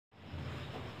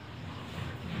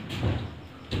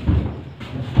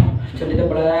चलिए तो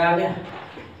पढ़ा जाए आगे।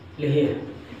 लिखिए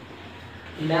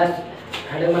नेक्स्ट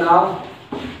हेडिंग बनाओ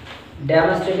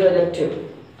demonstrative adjective.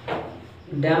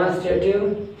 Demonstrative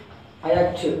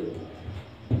adjective,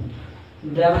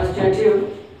 demonstrative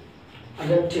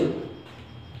adjective,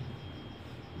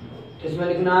 इसमें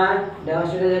लिखना है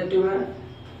डेमोन्स्ट्रेटिव एडजेक्टिव में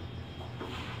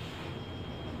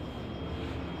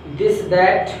this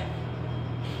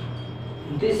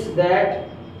that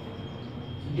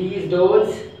these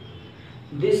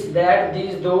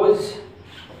those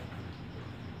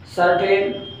certain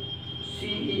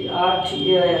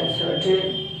certain certain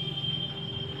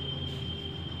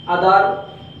other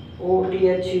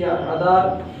other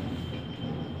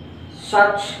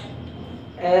such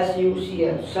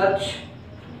such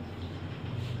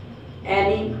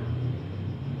any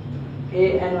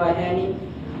any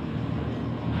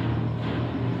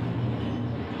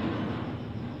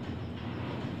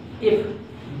if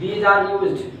these are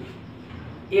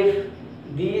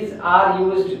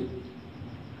used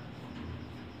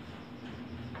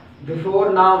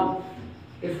before noun,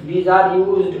 if these are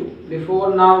used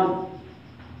before noun,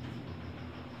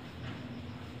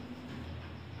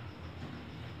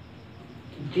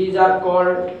 these are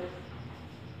called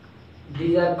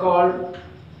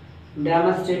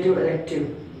demonstrative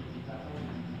adjective.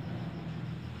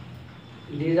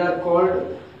 These are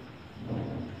called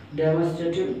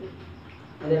demonstrative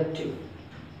adjective.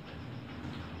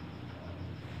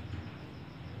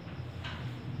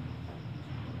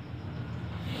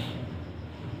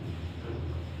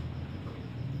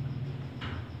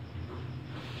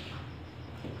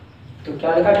 तो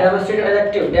क्या लिखा demonstrative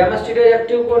adjective. Demonstrative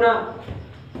adjective को ना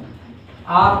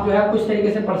आप जो है कुछ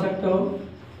तरीके से पढ़ सकते हो।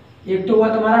 एक तो हुआ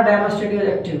तुम्हारा डेमोन्स्ट्रेटिव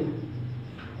एडजेक्टिव,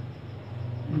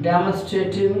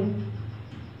 डेमोन्स्ट्रेटिव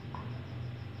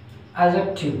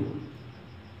एडजेक्टिव,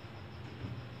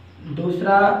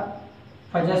 दूसरा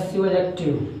पजेसिव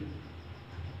एडजेक्टिव,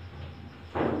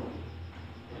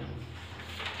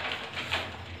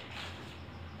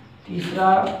 तीसरा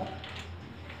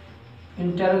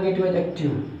इंटरोगेटिव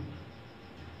एडजेक्टिव,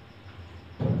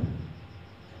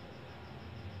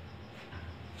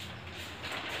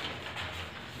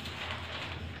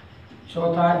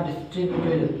 चौथा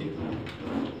डिस्ट्रीब्यूटिव एडजेक्टिव।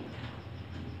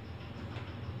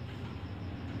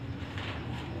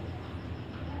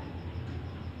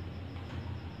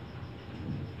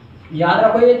 याद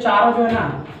रखो ये चारों जो है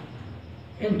ना,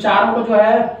 इन चारों को जो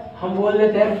है हम बोल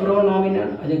देते हैं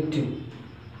प्रोनोमिनल एडजेक्टिव।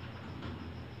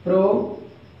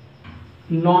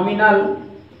 प्रोनोमिनल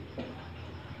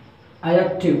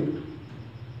एडजेक्टिव,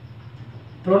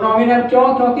 प्रोनोमिनल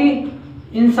क्यों? क्योंकि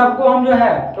इन सबको हम जो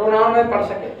है प्रोनाउन में पढ़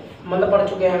सके, मतलब पढ़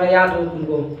चुके हैं, अगर याद हो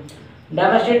तुमको।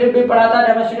 डेमोन्स्ट्रेटिव भी पढ़ा था,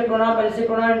 demonstrative pronoun, possessive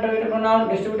pronoun, interrogative pronoun,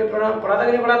 distributive pronoun पढ़ा था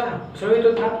कि नहीं पढ़ा था? उसमें भी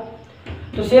तो था।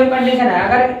 तो सेम कंडीशन है,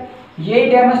 अगर यही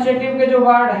डेमोन्स्ट्रेटिव के जो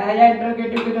वर्ड है या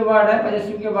इंटरोगेटिव के जो वर्ड है,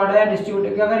 पजेसिव के वर्ड है या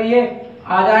डिस्ट्रीब्यूटिव के, अगर ये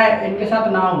आ जाए इनके साथ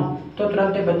नाउन तो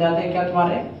तुरंत ही बन जाते हैं क्या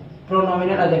तुम्हारे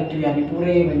प्रोनोमिनल एडजेक्टिव, यानी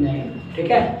पूरे ही बन जाएंगे।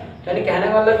 ठीक है, तो यानी कहने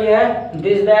का मतलब ये है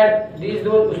दिस दैट दीज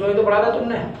दो, उसमें भी तो पढ़ा था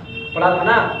तुमने, पढ़ा था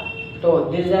ना? तो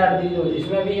दिस दैट दीज दो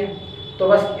इसमें भी है। तो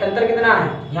बस अंतर कितना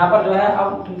है यहाँ पर जो है,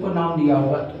 अब तुमको नाउन दिया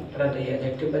होगा तो तुरंत ही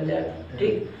एडजेक्टिव बन जाएगा।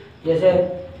 ठीक, जैसे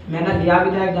मैंने दिया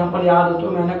भी था एग्जांपल, याद हो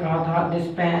तो मैंने कहा था दिस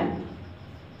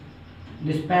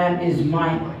पेन इज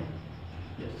माइन,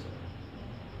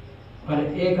 और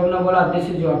एक हमने बोला this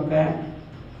is your pen,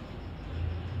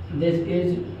 this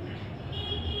is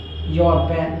your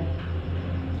pen.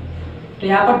 तो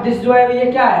यहाँ पर दिस जो है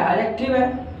ये क्या है? एडजेक्टिव है,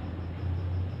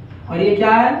 और ये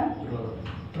क्या है?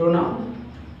 प्रोनाउन।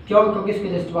 क्यों? क्योंकि इसके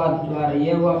जस्ट बाद जो आ रही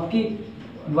है वो आपकी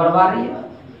वर्ब आ रही है,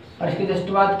 और इसके जस्ट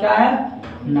बाद क्या है?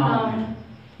 नाउन।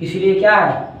 इसीलिए क्या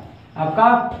है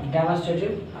आपका डेमोन्स्ट्रेटिव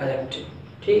एडजेक्टिव।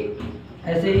 ठीक,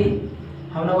 ऐसे ही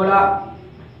हमने बोला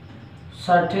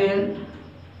सर्टेन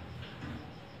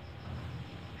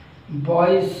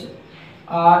बॉयज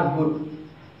आर गुड।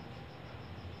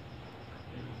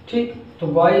 ठीक, तो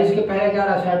बॉयज के पहले क्या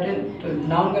रहा? सर्टेन, तो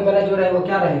नाउन के पहले जो रहे वो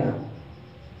क्या रहेगा?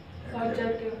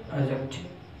 एडजेक्टिव।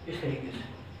 इस तरीके से,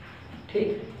 ठीक,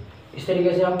 इस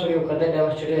तरीके से हम प्रयोग करते हैं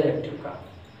डेमोन्स्ट्रेटिव एडजेक्टिव का।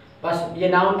 बस ये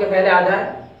नाउन के पहले आ जाए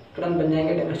तुरंत बन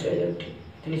जाएंगे डेमोन्स्ट्रेटिव एडजेक्टिव,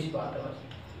 इतनी सी बात है बस।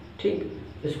 ठीक,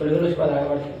 इसको लिख लो, उसके बाद आगे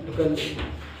बढ़ते हैं।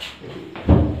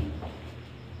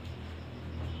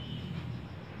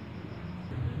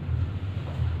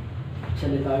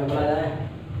 चलिए तो आगे बढ़ा जाए।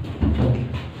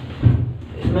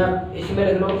 इसमें इसी में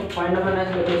लिख लो पॉइंट नंबर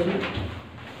 9 लिखो। इसमें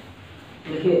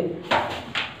लिखिए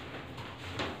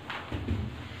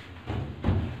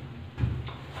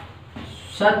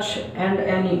such and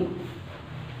any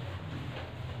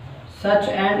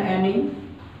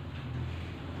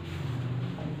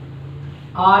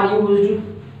are used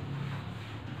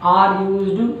are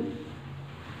used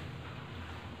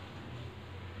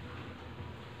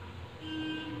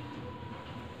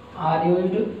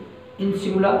in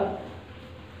singular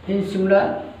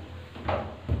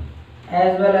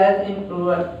as well as in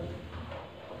plural,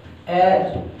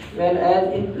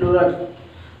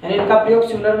 यानी इनका प्रयोग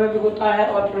सिंगुलर में भी होता है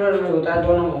और प्लूरल में होता है,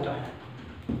 दोनों में होता है।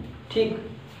 ठीक,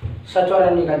 सच और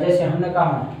अन्य का, जैसे हमने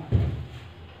कहा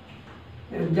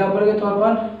एग्जाम्पल के तौर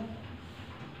पर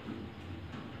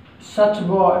सच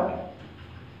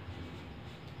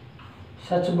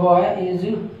बॉय इज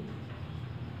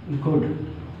गुड।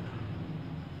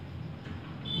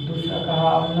 दूसरा कहा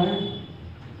हमने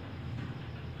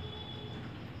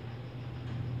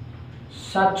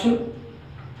सच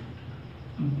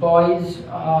बॉयज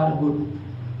आर गुड।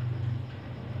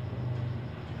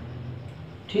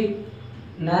 ठीक,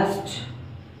 next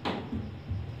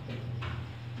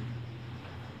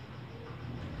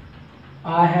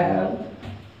I have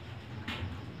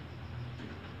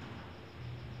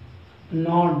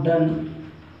not done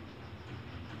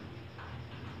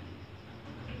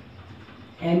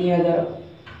any other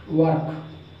work,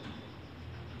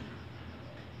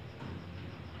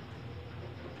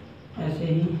 ऐसे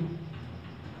ही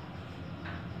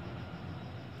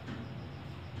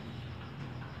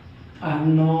I have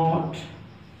not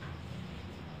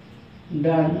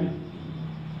done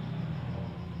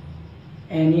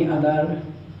any other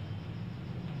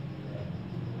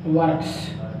works।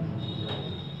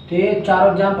 तो ये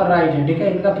चारों एग्जाम्पल राइट है। ठीक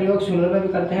है, इनका प्रयोग सिंगुलर में भी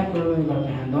करते हैं, प्लूरल में भी करते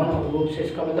हैं, दोनों रूप से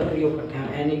इसका मतलब प्रयोग करते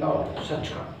हैं, एनी का और सच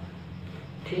का।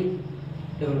 ठीक,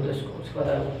 देखो तो इसको उसके बाद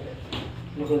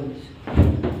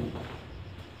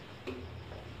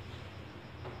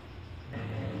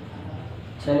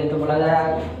चलिए तो बोला जाए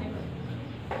आगे।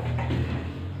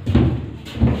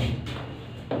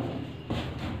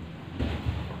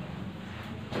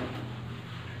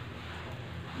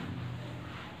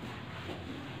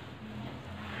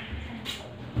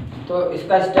 तो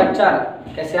इसका स्ट्रक्चर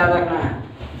कैसे याद रखना है,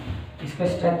 इसका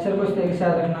स्ट्रक्चर को इस तरीके से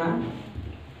याद रखना है।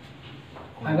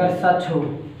 अगर सच हो,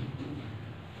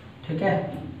 ठीक है,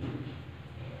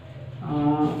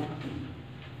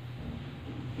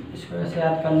 इसको ऐसे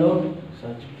याद कर लो,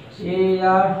 ए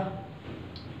या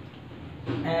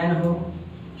एन हो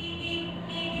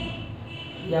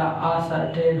या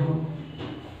असर्टेन हो,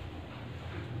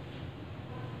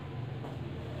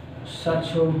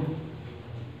 सच हो,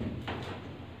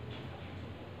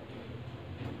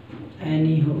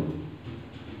 एनी हो,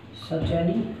 सच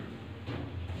एनी,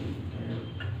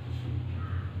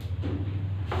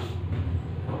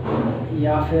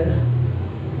 या फिर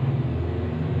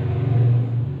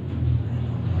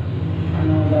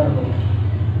अनदर हो।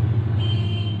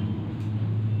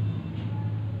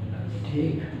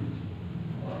 ठीक,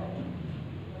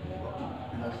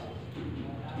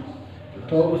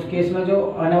 तो उस केस में जो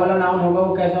आने वाला नाउन होगा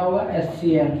वो कैसा होगा,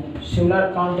 SCN,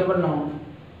 सिंगुलर काउंटेबल नाउन,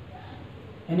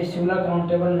 यानी सिंगुलर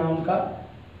काउंटेबल नाउन का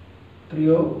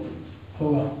प्रयोग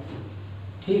होगा।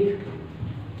 ठीक,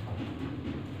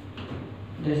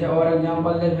 जैसे और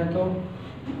एग्जांपल देखें तो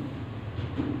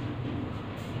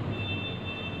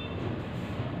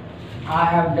I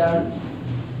have done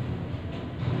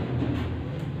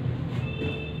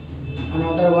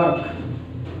another work।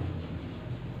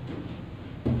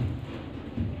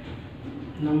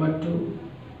 Number 2,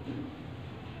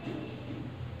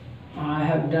 I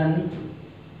have done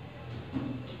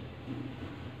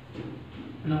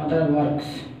another works।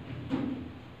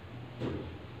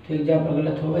 ठीक, जब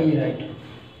गलत होगा ये राइट।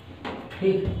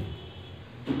 ठीक,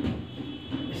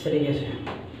 इस तरीके से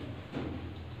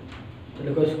तो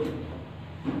देखो इसको,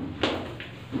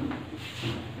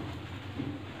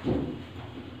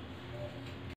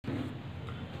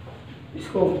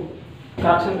 इसको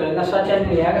करेक्शन करेगा, सच एंड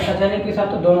नहीं आएगा, सच एंड के साथ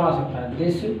तो दोनों आ सकता है,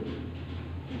 दिस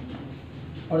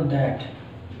और दैट,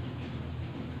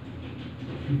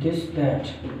 दिस दैट,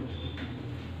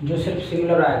 जो सिर्फ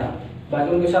सिंगुलर आएगा,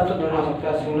 बाकी उनके साथ तो दोनों आ सकता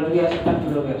है, सिंगुलर भी आ सकता है,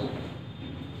 प्लूरल भी आ सकता है।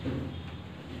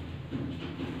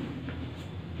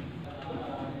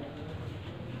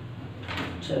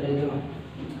 चलिए जो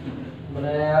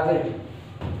बनाया आगे,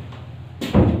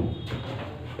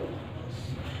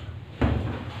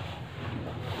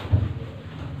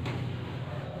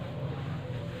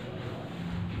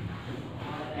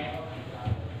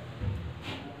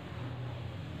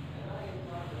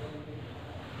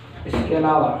 इसके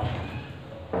अलावा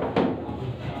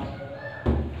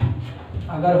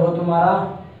अगर हो तुम्हारा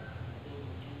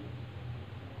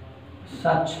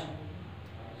सच,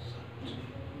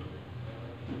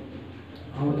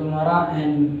 हो तुम्हारा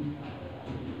एन,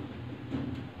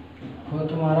 हो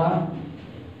तुम्हारा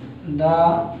द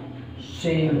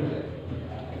सेम,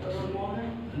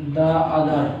 द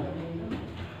अदर।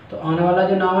 तो आने वाला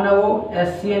जो नाउन है वो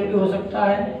SCN भी हो सकता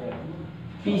है,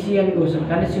 PCN भी हो सकता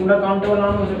है, यानी सिंगुलर काउंटेबल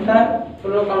नाउन हो सकता है,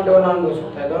 प्लूरल काउंटेबल नाउन हो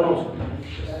सकता है, दोनों हो सकता है।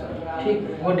 ठीक,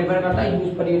 वो डिपेंड करता है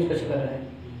यूज पर यूज कैसे कर रहे हैं।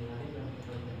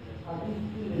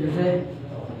 जैसे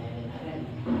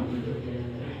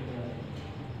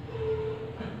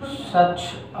such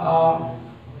a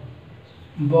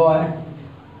boy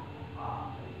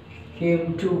came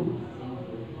to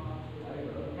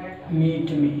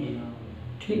meet me।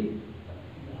 ठीक,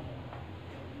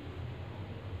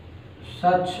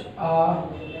 such a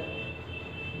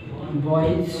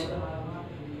boys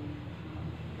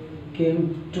came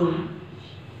to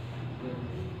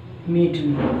meet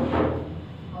me।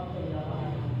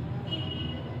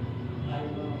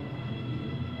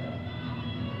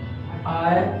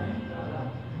 I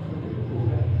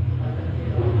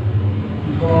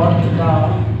bought the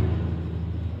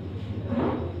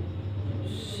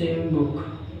same book।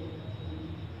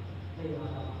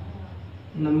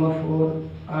 Number 4,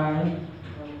 I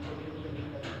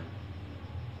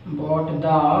bought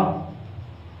the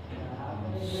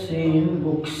same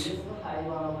books।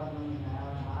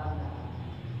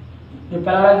 जो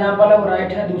पहला एग्जाम्पल है वो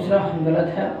राइट है, दूसरा गलत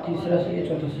है, तीसरा सही है,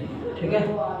 चौथा सही है। ठीक है,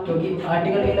 क्योंकि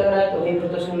आर्टिकल नहीं लग रहा है तो एक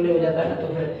प्रश्न हो जाता है ना, तो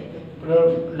फिर प्लूरल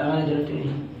लगाने की जरूरत ही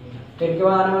नहीं। तो इनके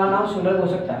बाद आने वाला नाम सिंगुलर हो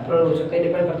सकता है, प्लूरल हो सकता है,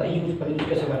 डिपेंड करता है यूज पर यूज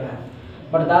कैसे कर रहा है।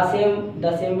 बट द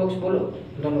सेम बुक्स बोलो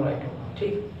दोनों राइट होगा।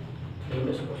 ठीक,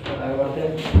 आगे बढ़ते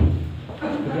हैं।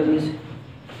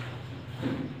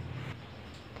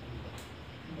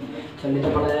 चलिए तो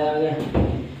पढ़ा जाए आगे।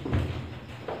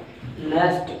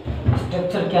 नेक्स्ट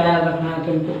स्ट्रक्चर क्या याद रखना है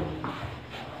तुमको।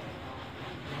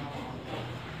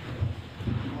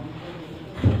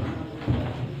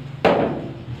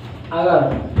 अगर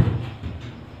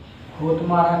हो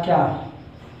तुम्हारा क्या,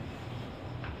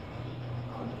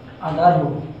 अदर हो,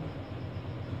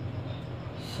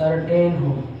 सर्टेन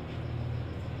हो,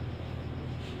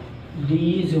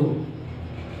 दीज हो,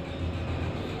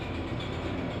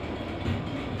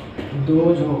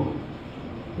 दोज हो,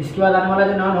 इसके बाद आने वाला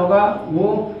जो नाउन होगा वो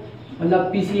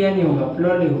मतलब PCN ही होगा,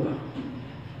 प्लूरल ही होगा,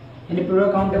 यानी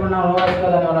प्लूरल काउंटेबल नाउन होगा इसके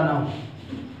बाद आने वाला नाउन।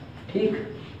 ठीक,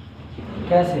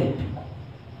 कैसे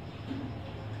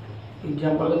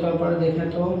एग्जाम्पल के तौर पर देखें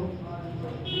तो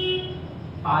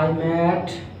I met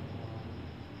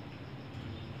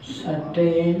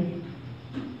certain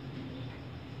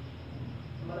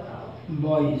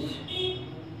boys.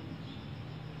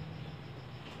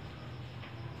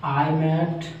 I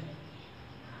met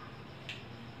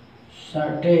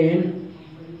certain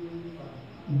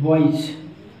boys,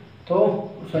 तो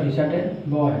सॉरी certain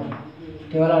boy,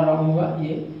 ये वाला रॉन्ग होगा,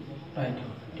 ये राइट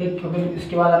होगा। ठीक, क्योंकि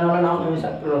इसके बाद आने वाला नाम हमेशा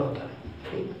प्लूरल होता है।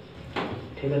 ठीक,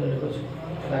 ठीक है, तो देखो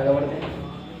आगे बढ़ते हैं।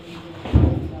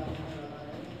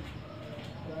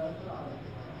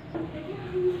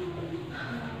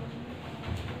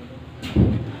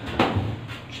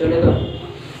 चलिए तो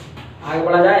आगे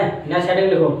बढ़ा जाए। नेक्स्ट हेडिंग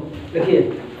लिखो, लिखिए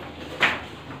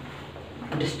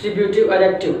distributive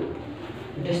adjective.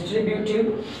 Distributive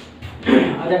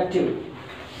adjective,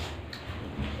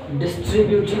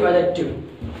 distributive adjective.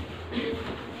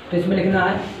 तो इसमें लिखना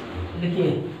है, लिखिए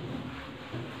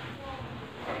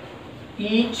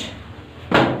each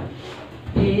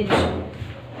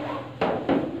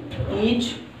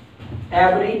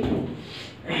every,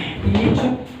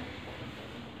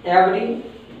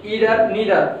 either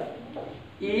neither,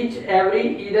 each every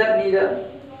either neither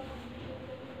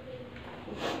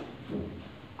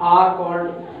are called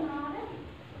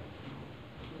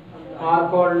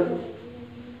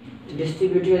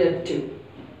distributive adjective,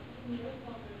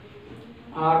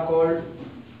 are called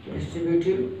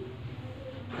distributive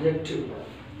adjective।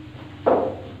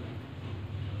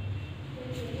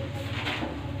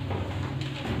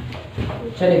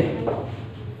 चलिए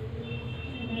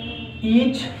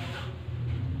each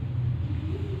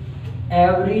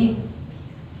every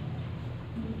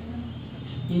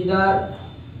either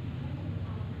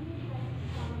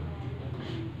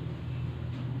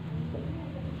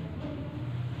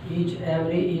each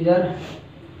every either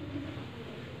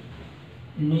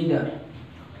neither।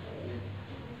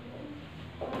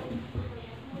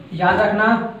 याद रखना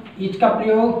ईच का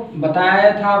प्रयोग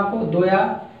बताया था आपको दो या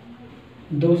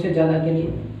दो से ज्यादा के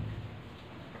लिए।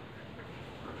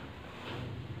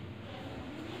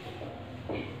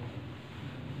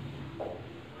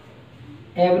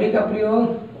 एवरी का प्रयोग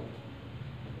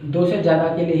दो से ज्यादा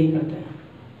के लिए ही करते हैं।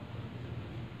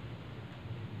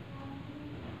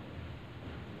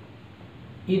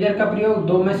 इधर का प्रयोग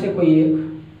दो में से कोई एक,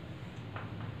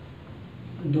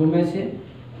 दो में से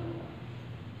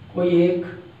कोई एक,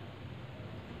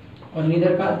 और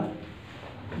नीदर का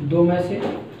दो में से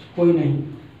कोई नहीं,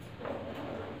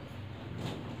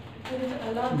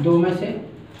 दो में से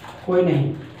कोई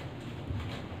नहीं।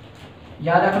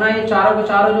 याद रखना ये चारों के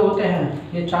चारों जो होते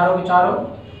हैं, ये चारों के चारों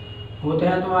होते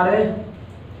हैं तुम्हारे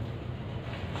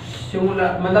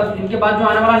सिंगुलर, मतलब इनके बाद जो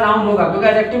आने वाला नाउन होगा, क्योंकि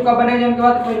एडजेक्टिव कब बनेगा, इनके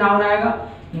बाद कोई नाउन आएगा,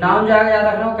 नाउन जाएगा, याद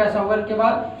रखना वो कैसा होगा, इनके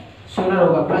बाद सिंगुलर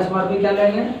होगा, प्लस वर्ब भी क्या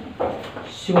लेंगे,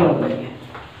 सिंगुलर लेंगे।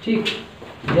 ठीक,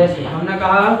 जैसे हमने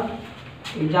कहा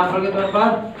एग्जाम्पल के तौर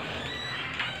पर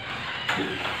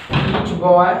each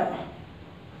boy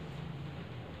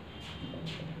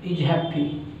is happy,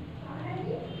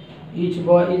 each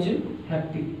boy is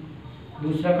happy.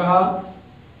 दूसरा कहा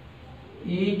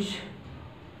ईच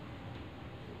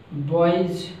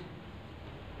बॉयज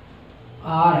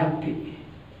आर हैप्पी।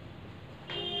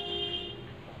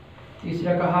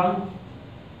 तीसरा कहा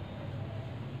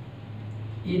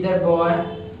either boy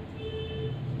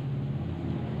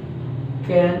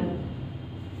can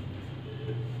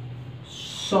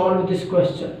solve this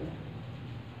question.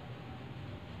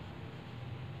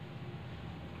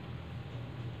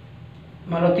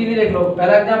 मान लो तीन ही देख लो,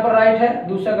 पहला एग्जाम्पल राइट है,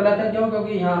 दूसरा गलत है, क्यों,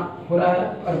 क्योंकि यहाँ हो रहा है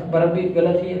और वर्ब भी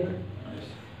गलत ही है।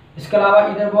 इसके अलावा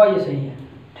इधर बॉय ये सही है।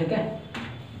 ठीक है,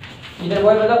 इधर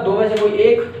बॉय मतलब दो में से कोई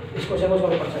एक इस क्वेश्चन को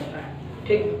सॉल्व कर सकता है।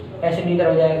 ठीक, ऐसे नीदर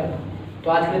हो जाएगा।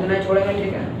 तो आज के लिए इतना ही छोड़ेंगे।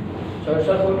 ठीक है, so it's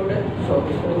all for today, सो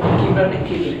इसको कीप लर्निंग,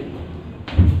 कीप